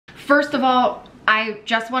First of all, I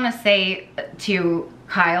just want to say to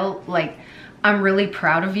Kyle, like, I'm really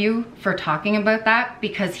proud of you for talking about that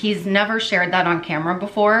because he's never shared that on camera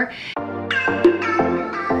before.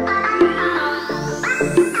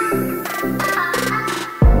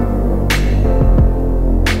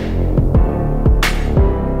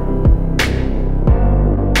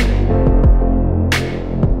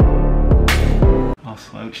 I'll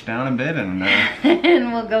slouch down a bit and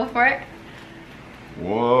and we'll go for it.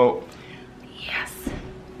 Whoa. Yes,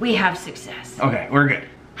 we have success. Okay, we're good.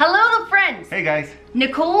 Hello, friends. Hey guys.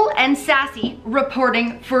 Nicole and Sassy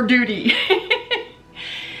reporting for duty.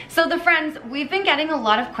 So the friends, we've been getting a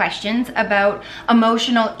lot of questions about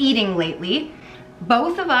emotional eating lately.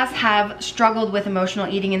 Both of us have struggled with emotional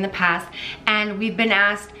eating in the past, and we've been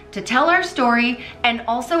asked to tell our story and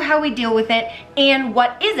also how we deal with it and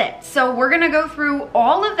what is it. So we're gonna go through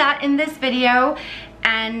all of that in this video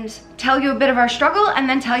and tell you a bit of our struggle and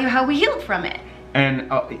then tell you how we healed from it.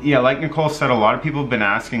 And yeah, like Nicole said, a lot of people have been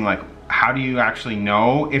asking, like, how do you actually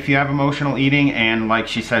know if you have emotional eating? And like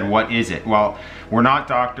she said, what is it? Well, we're not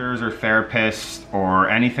doctors or therapists or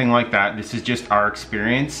anything like that. This is just our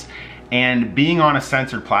experience. And being on a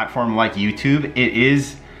censored platform like YouTube, it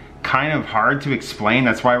is kind of hard to explain.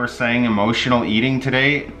 That's why we're saying emotional eating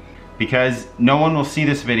today, because no one will see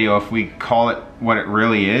this video if we call it what it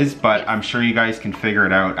really is, but I'm sure you guys can figure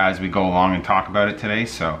it out as we go along and talk about it today,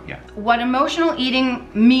 so yeah. What emotional eating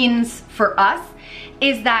means for us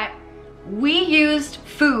is that we used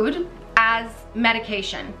food as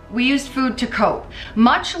medication. We used food to cope.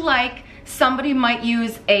 Much like somebody might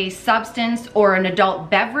use a substance or an adult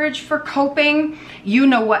beverage for coping. You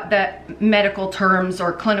know what the medical terms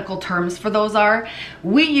or clinical terms for those are.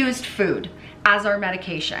 We used food as our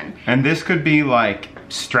medication. And this could be like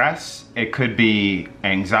stress, it could be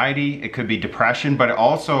anxiety, it could be depression, but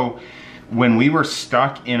also when we were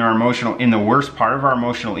stuck in our in the worst part of our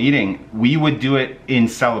emotional eating, we would do it in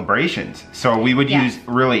celebrations. So we would use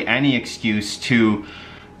really any excuse to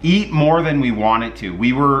eat more than we wanted to.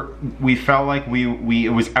 We felt like it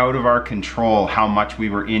was out of our control how much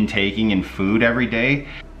we were intaking in food every day.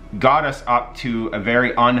 Got us up to a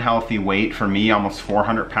very unhealthy weight. For me, almost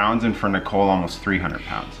 400 pounds, and for Nicole, almost 300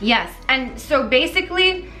 pounds. Yes, and so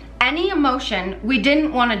basically, any emotion, we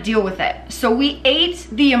didn't want to deal with it. So we ate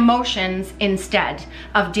the emotions instead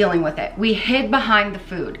of dealing with it. We hid behind the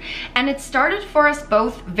food. And it started for us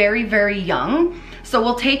both very, very young. So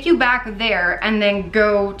we'll take you back there and then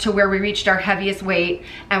go to where we reached our heaviest weight,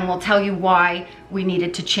 and we'll tell you why we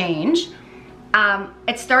needed to change.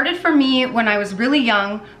 It started for me when I was really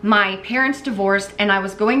young. My parents divorced and I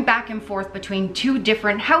was going back and forth between two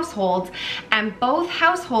different households, and both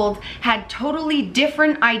households had totally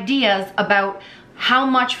different ideas about how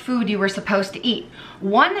much food you were supposed to eat.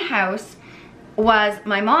 One house was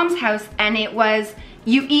my mom's house, and it was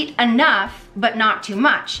you eat enough but not too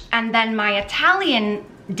much. And then my Italian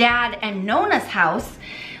dad and Nona's house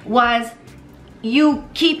was you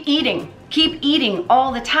keep eating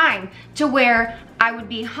all the time, to where I would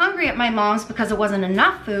be hungry at my mom's because it wasn't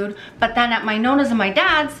enough food, but then at my Nona's and my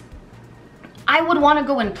dad's, I would want to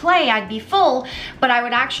go and play. I'd be full, but I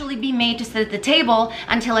would actually be made to sit at the table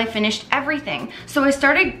until I finished everything. So I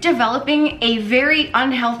started developing a very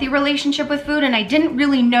unhealthy relationship with food, and I didn't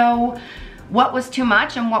really know what was too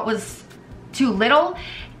much and what was too little.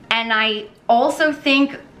 And I also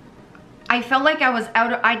think I felt like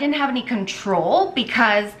I didn't have any control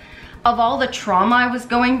because of all the trauma I was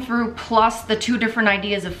going through, plus the two different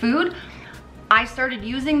ideas of food. I started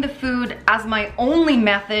using the food as my only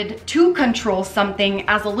method to control something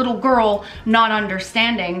as a little girl, not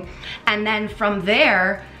understanding. And then from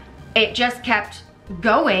there, it just kept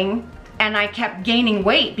going, and I kept gaining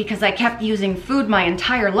weight because I kept using food my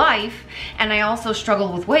entire life, and I also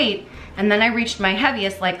struggled with weight. And then I reached my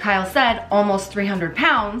heaviest, like Kyle said, almost 300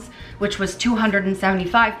 pounds, which was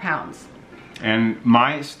 275 pounds. And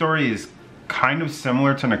my story is kind of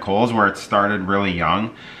similar to Nicole's, where it started really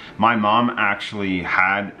young. My mom actually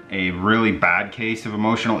had a really bad case of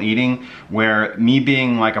emotional eating, where me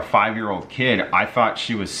being like a 5-year-old kid, I thought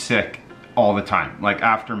she was sick all the time. Like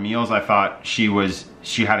after meals, I thought she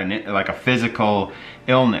had like a physical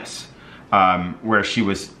illness, where she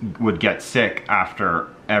would get sick after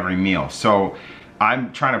every meal. So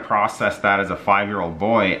I'm trying to process that as a 5-year-old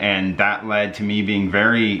boy, and that led to me being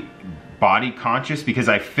very body conscious, because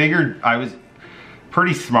I figured I was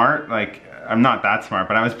pretty smart. Like, I'm not that smart,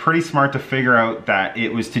 but I was pretty smart to figure out that it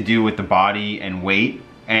was to do with the body and weight.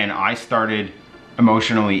 And I started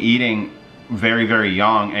emotionally eating very, very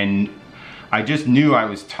young, and I just knew I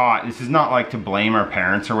was taught. This is not like to blame our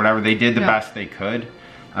parents or whatever. They did the best they could,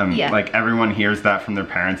 Yeah. Like everyone hears that from their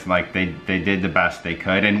parents, like they did the best they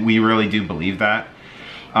could, and we really do believe that.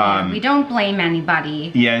 Yeah, we don't blame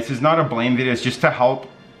anybody. Yeah, this is not a blame video, it's just to help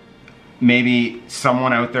maybe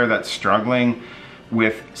someone out there that's struggling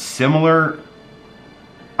with similar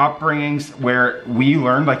upbringings where we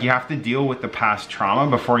learned like you have to deal with the past trauma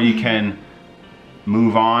before you can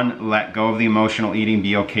move on, let go of the emotional eating,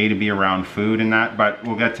 be okay to be around food and that, but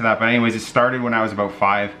we'll get to that. But anyways, it started when I was about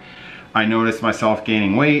 5. I noticed myself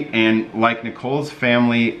gaining weight, and like Nicole's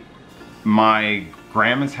family, my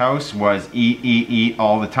grandma's house was eat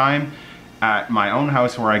all the time. At my own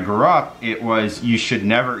house where I grew up, it was you should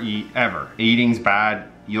never eat ever. Eating's bad,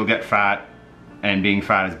 you'll get fat, and being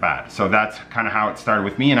fat is bad. So that's kind of how it started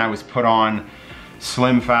with me, and I was put on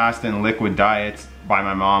slim fast and liquid diets by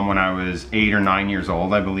my mom when I was 8 or 9 years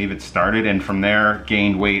old, I believe it started, and from there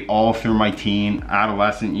gained weight all through my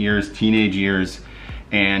adolescent years, teenage years,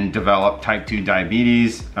 and developed type 2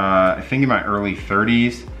 diabetes, I think in my early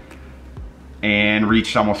 30s, and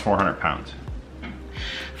reached almost 400 pounds.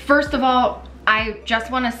 First of all, I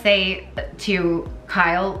just want to say to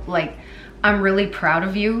Kyle, like, I'm really proud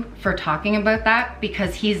of you for talking about that,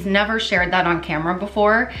 because he's never shared that on camera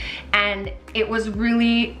before, and it was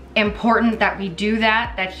really important that we do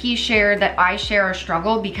that, that he shared, that I share our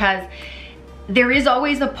struggle, because there is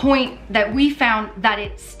always a point that we found that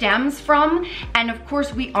it stems from, and of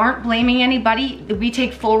course we aren't blaming anybody. We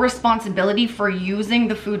take full responsibility for using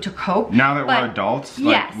the food to cope. Now that we're adults,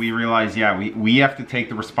 like, we realize, yeah, we have to take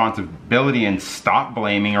the responsibility and stop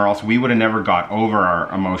blaming, or else we would have never got over our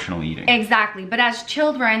emotional eating. Exactly, but as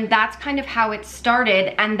children, that's kind of how it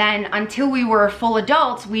started, and then until we were full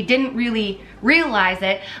adults, we didn't really realize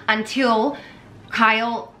it until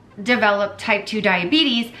Kyle developed type 2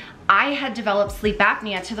 diabetes. I had developed sleep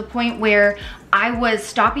apnea to the point where I was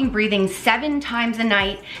stopping breathing 7 times a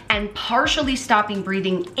night and partially stopping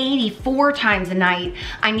breathing 84 times a night.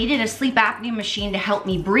 I needed a sleep apnea machine to help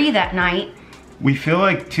me breathe at night. We feel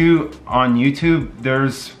like too, on YouTube,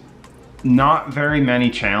 there's not very many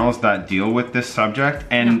channels that deal with this subject,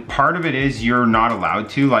 and part of it is you're not allowed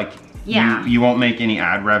to, like, you won't make any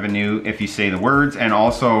ad revenue if you say the words, and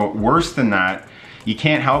also worse than that, you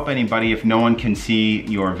can't help anybody if no one can see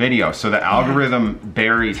your video. So the algorithm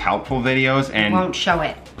buries helpful videos and won't show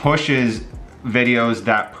it. Pushes videos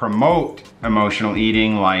that promote emotional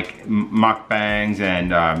eating, like mukbangs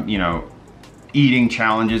and you know, eating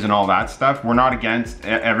challenges and all that stuff. We're not against,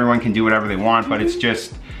 everyone can do whatever they want, but it's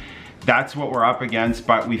just, that's what we're up against.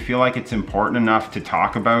 But we feel like it's important enough to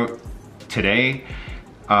talk about today.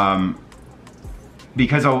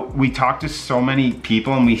 Because we talk to so many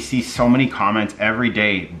people and we see so many comments every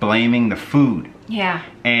day blaming the food. Yeah.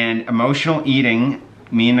 And emotional eating,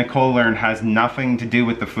 me and Nicole learned, has nothing to do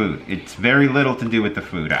with the food. It's very little to do with the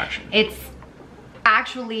food, actually. It's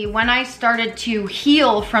actually, when I started to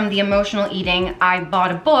heal from the emotional eating, I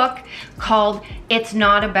bought a book called It's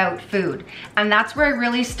Not About Food. And that's where I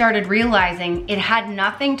really started realizing it had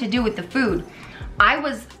nothing to do with the food. I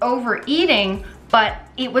was overeating, but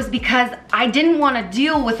it was because I didn't want to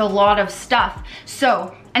deal with a lot of stuff.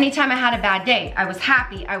 So anytime I had a bad day, I was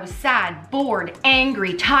happy, I was sad, bored,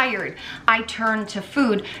 angry, tired, I turned to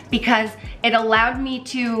food because it allowed me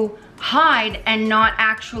to hide and not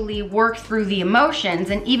actually work through the emotions.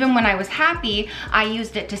 And even when I was happy, I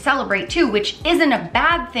used it to celebrate too, which isn't a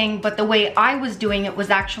bad thing, but the way I was doing it was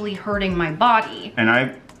actually hurting my body. And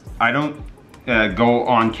I don't go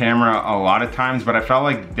on camera a lot of times, but I felt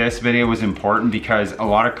like this video was important because a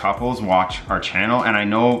lot of couples watch our channel, and I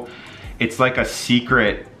know it's like a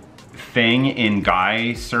secret thing in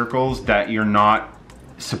guy circles that you're not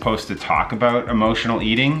supposed to talk about emotional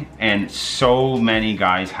eating, and so many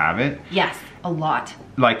guys have it. Yes, a lot.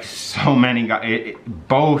 Like so many guys,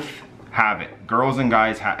 both have it. Girls and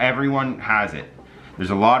guys everyone has it.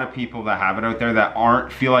 There's a lot of people that have it out there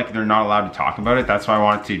that feel like they're not allowed to talk about it. That's why I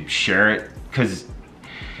wanted to share it, because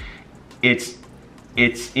it's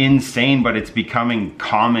insane, but it's becoming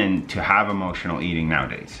common to have emotional eating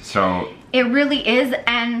nowadays. So it really is.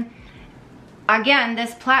 And again,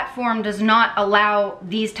 this platform does not allow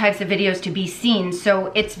these types of videos to be seen.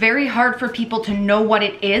 So it's very hard for people to know what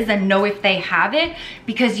it is and know if they have it,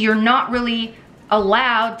 because you're not really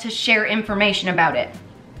allowed to share information about it.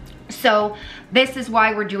 So this is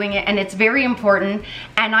why we're doing it, and it's very important.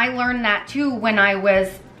 And I learned that too when I was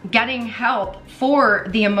getting help for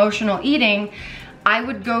the emotional eating. I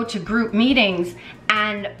would go to group meetings,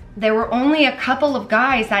 and there were only a couple of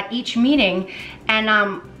guys at each meeting, and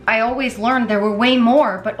I always learned there were way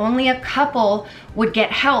more, but only a couple would get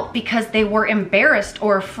help because they were embarrassed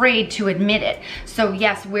or afraid to admit it. So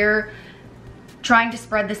yes, we're trying to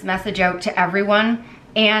spread this message out to everyone,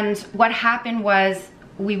 And what happened was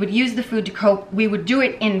we would use the food to cope. We would do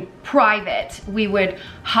it in private. We would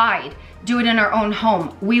hide, do it in our own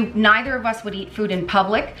home. Neither of us would eat food in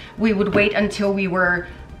public. We would wait until we were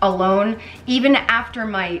alone. Even after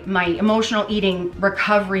my emotional eating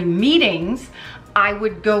recovery meetings, I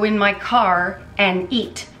would go in my car and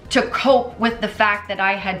eat to cope with the fact that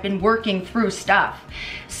I had been working through stuff.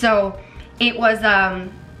 So it was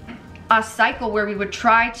a cycle where we would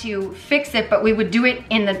try to fix it, but we would do it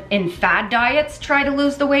in fad diets, try to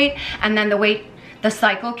lose the weight, and then the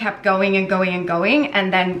cycle kept going and going and going,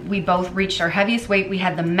 and then we both reached our heaviest weight. We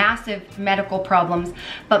had the massive medical problems,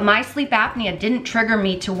 but my sleep apnea didn't trigger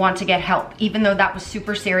me to want to get help, even though that was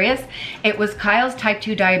super serious. It was Kyle's type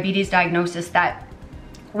 2 diabetes diagnosis that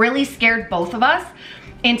really scared both of us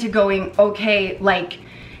into going, okay, like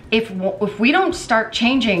if we don't start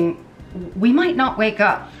changing, we might not wake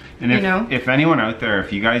up. And if anyone out there,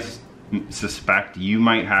 if you guys suspect you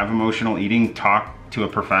might have emotional eating, talk to a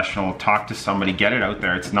professional, talk to somebody, get it out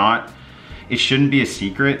there. It shouldn't be a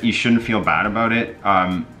secret. You shouldn't feel bad about it.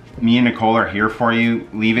 Me and Nicole are here for you.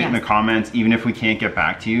 Leave it in the comments. Even if we can't get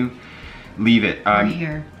back to you, leave it. We're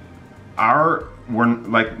here.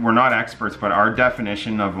 We're not experts, but our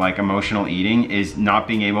definition of like emotional eating is not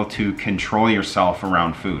being able to control yourself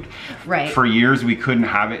around food. Right. For years, we couldn't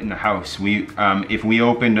have it in the house. If we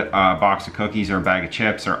opened a box of cookies or a bag of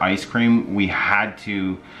chips or ice cream, we had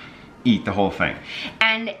to eat the whole thing.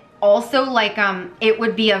 And also, like, it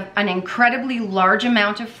would be an incredibly large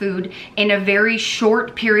amount of food in a very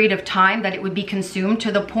short period of time that it would be consumed,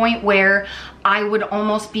 to the point where I would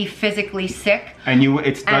almost be physically sick. And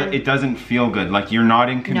it doesn't feel good. Like, you're not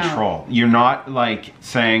in control. No. You're not like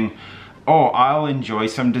saying, oh, I'll enjoy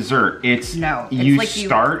some dessert. You like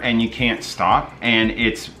start and you can't stop, and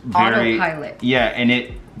it's very autopilot. Yeah, and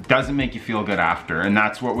it doesn't make you feel good after. And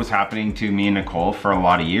that's what was happening to me and Nicole for a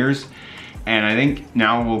lot of years. And I think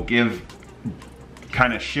now we'll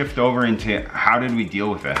kind of shift over into how did we deal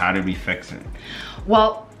with it? How did we fix it?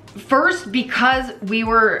 Well, first, because we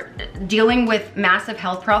were dealing with massive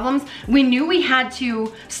health problems, we knew we had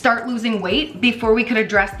to start losing weight before we could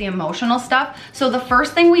address the emotional stuff. So the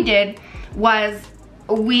first thing we did was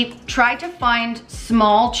we tried to find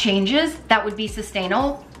small changes that would be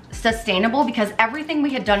sustainable, because everything we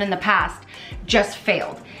had done in the past just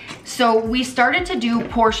failed. So we started to do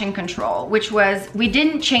portion control, which was, we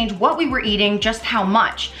didn't change what we were eating, just how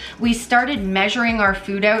much. We started measuring our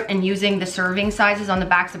food out and using the serving sizes on the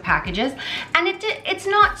backs of packages. And it's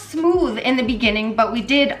not smooth in the beginning, but we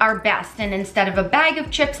did our best. And instead of a bag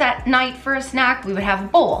of chips at night for a snack, we would have a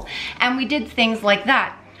bowl. And we did things like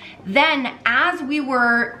that. Then, as we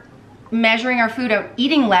were measuring our food out,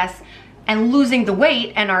 eating less, and losing the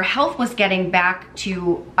weight, and our health was getting back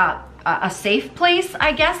to a safe place,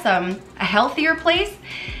 I guess, a healthier place,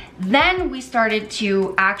 then we started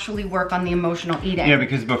to actually work on the emotional eating. Yeah,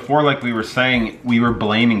 because before, like we were saying, we were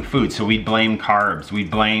blaming food. So we'd blame carbs,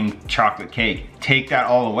 we'd blame chocolate cake. Take that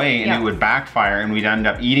all away and it would backfire, and we'd end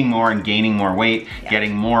up eating more and gaining more weight,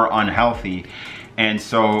 getting more unhealthy. And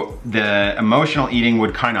so the emotional eating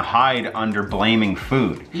would kind of hide under blaming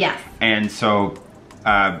food. Yes. And so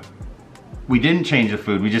we didn't change the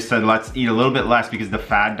food. We just said, let's eat a little bit less, because the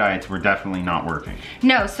fad diets were definitely not working.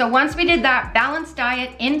 No, so once we did that balanced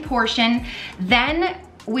diet in portion, then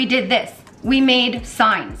we did this. We made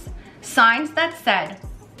signs that said,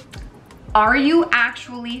 are you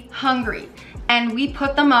actually hungry? And we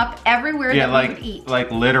put them up everywhere that we would eat. Like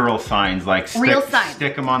literal signs, like real signs.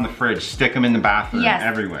 Stick them on the fridge, stick them in the bathroom,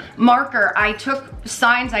 everywhere. Marker, I took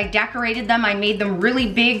signs, I decorated them, I made them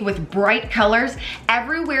really big with bright colors.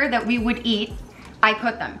 Everywhere that we would eat, I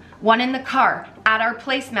put them. One in the car, at our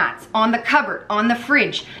placemats, on the cupboard, on the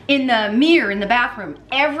fridge, in the mirror, in the bathroom.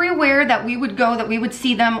 Everywhere that we would go, that we would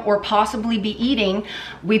see them or possibly be eating,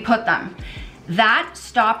 we put them. That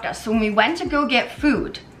stopped us. So when we went to go get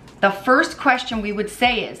food, the first question we would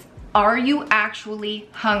say is, are you actually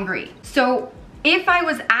hungry? So if I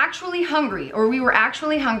was actually hungry, or we were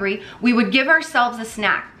actually hungry, we would give ourselves a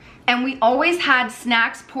snack. And we always had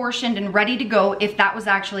snacks portioned and ready to go if that was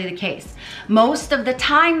actually the case. Most of the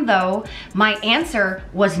time though, my answer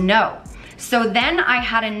was no. So then I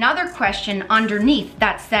had another question underneath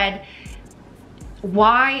that said,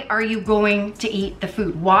 why are you going to eat the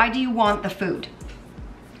food? Why do you want the food?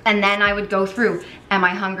 And then I would go through, am I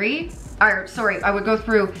hungry? Or sorry, I would go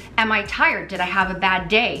through, am I tired? Did I have a bad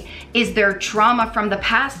day? Is there trauma from the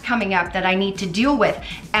past coming up that I need to deal with?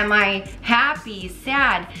 Am I happy,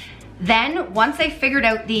 sad? Then once I figured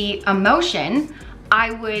out the emotion, I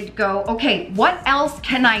would go, okay, what else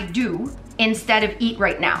can I do instead of eat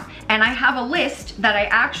right now? And I have a list that I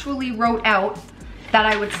actually wrote out, that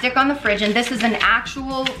I would stick on the fridge, and this is an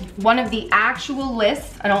actual, one of the actual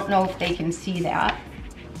lists. I don't know if they can see that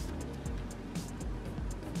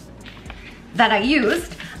I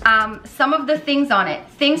used. Some of the things on it,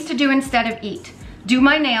 things to do instead of eat. Do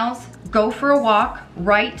my nails, go for a walk,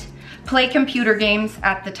 write, play computer games.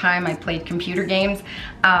 At the time I played computer games.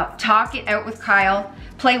 Talk it out with Kyle,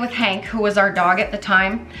 play with Hank, who was our dog at the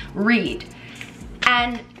time, read.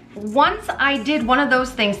 And once I did one of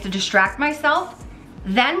those things to distract myself,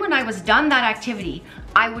 then when I was done that activity,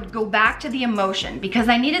 I would go back to the emotion, because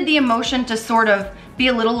I needed the emotion to sort of be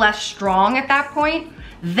a little less strong at that point.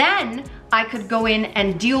 Then I could go in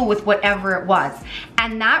and deal with whatever it was.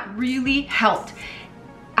 And that really helped.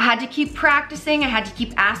 I had to keep practicing, I had to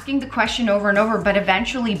keep asking the question over and over, but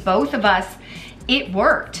eventually both of us, it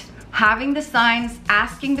worked. Having the signs,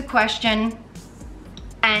 asking the question,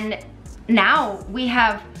 and now we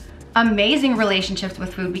have amazing relationships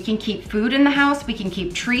with food. We can keep food in the house, we can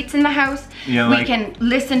keep treats in the house, yeah, we can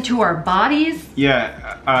listen to our bodies.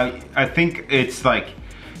 Yeah, I think it's like,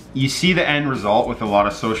 you see the end result with a lot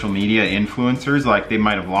of social media influencers, like they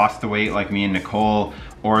might have lost the weight like me and Nicole,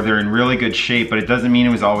 or they're in really good shape, but it doesn't mean it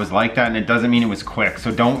was always like that, and it doesn't mean it was quick. So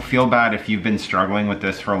don't feel bad if you've been struggling with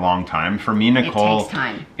this for a long time. For me and Nicole, it takes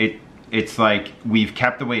time. It's like we've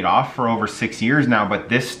kept the weight off for over 6 years now, but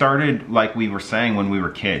this started, like we were saying, when we were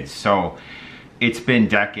kids. So it's been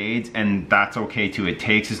decades, and that's okay too. It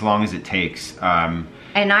takes as long as it takes.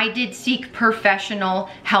 And I did seek professional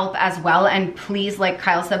help as well. And please, like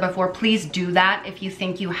Kyle said before, please do that if you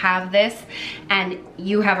think you have this. And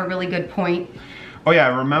you have a really good point. Oh yeah,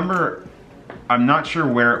 I remember, I'm not sure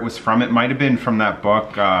where it was from. It might have been from that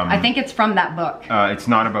book. I think it's from that book. It's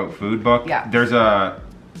Not About Food book. Yeah. There's a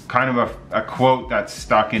kind of a quote that's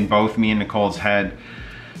stuck in both me and Nicole's head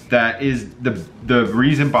that is the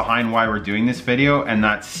reason behind why we're doing this video, and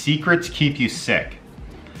that secrets keep you sick.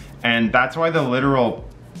 And that's why the literal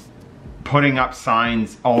putting up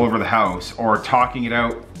signs all over the house, or talking it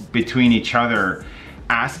out between each other,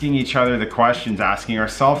 asking each other the questions, asking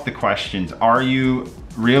ourselves the questions. Are you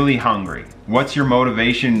really hungry? What's your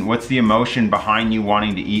motivation? What's the emotion behind you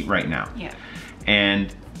wanting to eat right now? Yeah.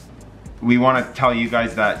 And we want to tell you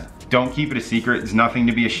guys that don't keep it a secret. There's nothing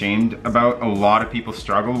to be ashamed about. A lot of people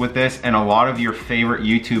struggle with this, and a lot of your favorite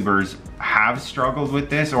YouTubers have struggled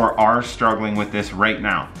with this or are struggling with this right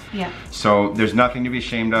now. Yeah. So there's nothing to be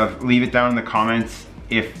ashamed of. Leave it down in the comments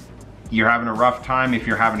if you're having a rough time, if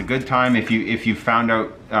you're having a good time, if you found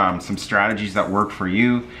out some strategies that work for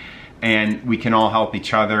you, and we can all help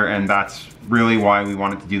each other. And that's really why we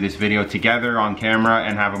wanted to do this video together on camera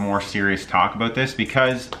and have a more serious talk about this,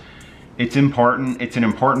 because it's important. It's an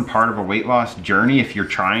important part of a weight loss journey if you're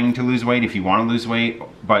trying to lose weight, if you want to lose weight,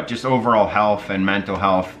 but just overall health and mental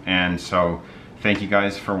health. And so thank you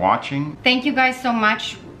guys for watching. Thank you guys so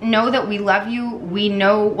much. Know that we love you. We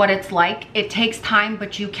know what it's like. It takes time,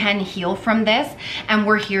 but you can heal from this, and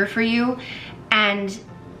we're here for you. And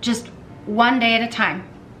just one day at a time.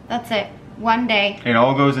 That's it. One day. It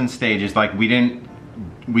all goes in stages. Like we didn't,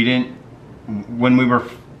 when we were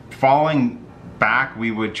falling back, we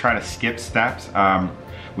would try to skip steps.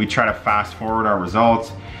 We'd try to fast forward our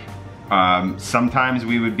results. Sometimes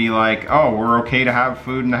we would be like, oh, we're okay to have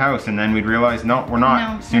food in the house, and then we'd realize, no, we're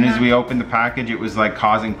not. No, as soon as we opened the package, it was like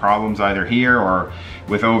causing problems either here or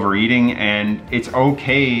with overeating. And it's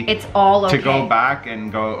okay. It's all okay to go back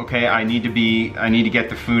and go, okay, I need to get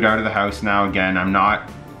the food out of the house now again. I'm not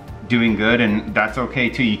doing good, and that's okay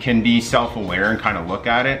too. You can be self-aware and kind of look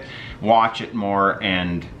at it, watch it more,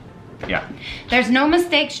 and yeah. There's no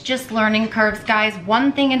mistakes, just learning curves, guys.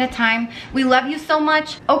 One thing at a time. We love you so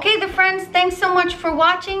much. Okay, the friends, thanks so much for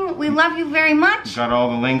watching. We love you very much. Got all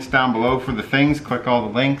the links down below for the things. Click all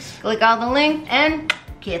the links. Click all the links and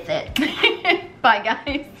kiss it. Bye,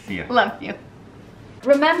 guys. See ya. Love you.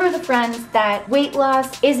 Remember, the friends, that weight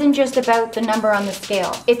loss isn't just about the number on the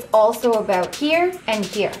scale. It's also about here and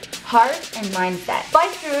here. Heart and mindset. Fight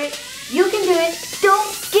through it. You can do it.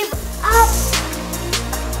 Don't give